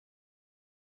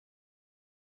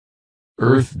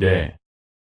Earth Day.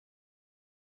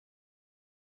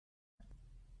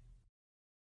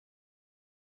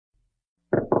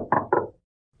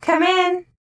 Come in.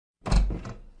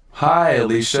 Hi,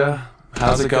 Alicia.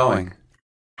 How's it going?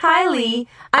 Hi, Lee.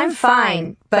 I'm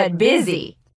fine, but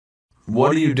busy.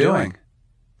 What are you doing?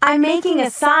 I'm making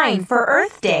a sign for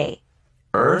Earth Day.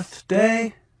 Earth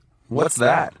Day? What's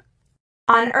that?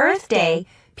 On Earth Day,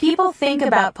 people think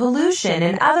about pollution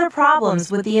and other problems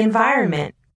with the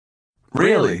environment.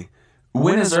 Really?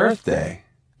 When is Earth Day?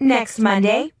 Next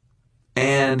Monday?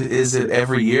 And is it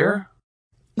every year?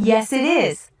 Yes, it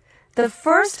is. The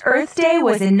first Earth Day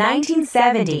was in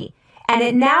 1970, and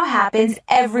it now happens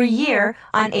every year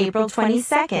on April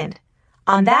 22nd.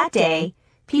 On that day,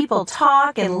 people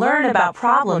talk and learn about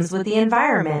problems with the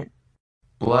environment.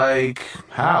 Like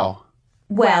how?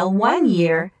 Well, one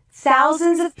year,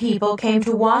 thousands of people came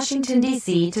to Washington,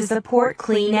 D.C. to support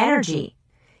clean energy.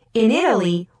 In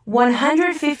Italy,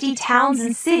 150 towns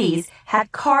and cities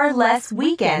had car-less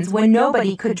weekends when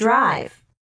nobody could drive.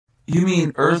 You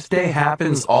mean Earth Day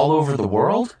happens all over the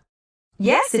world?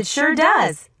 Yes, it sure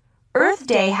does. Earth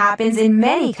Day happens in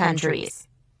many countries.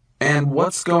 And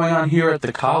what's going on here at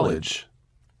the college?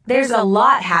 There's a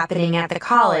lot happening at the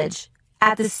college.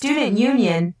 At the Student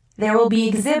Union, there will be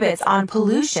exhibits on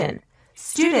pollution.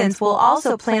 Students will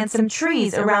also plant some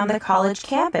trees around the college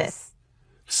campus.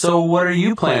 So what are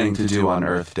you planning to do on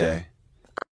Earth Day?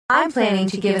 I'm planning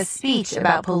to give a speech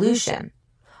about pollution.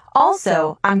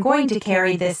 Also, I'm going to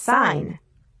carry this sign.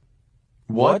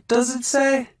 What does it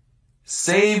say?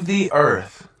 Save the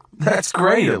Earth. That's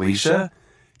great, Alicia.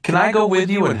 Can I go with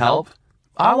you and help?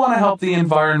 I want to help the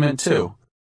environment too.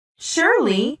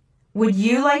 Surely. Would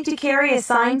you like to carry a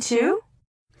sign too?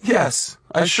 Yes,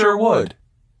 I sure would.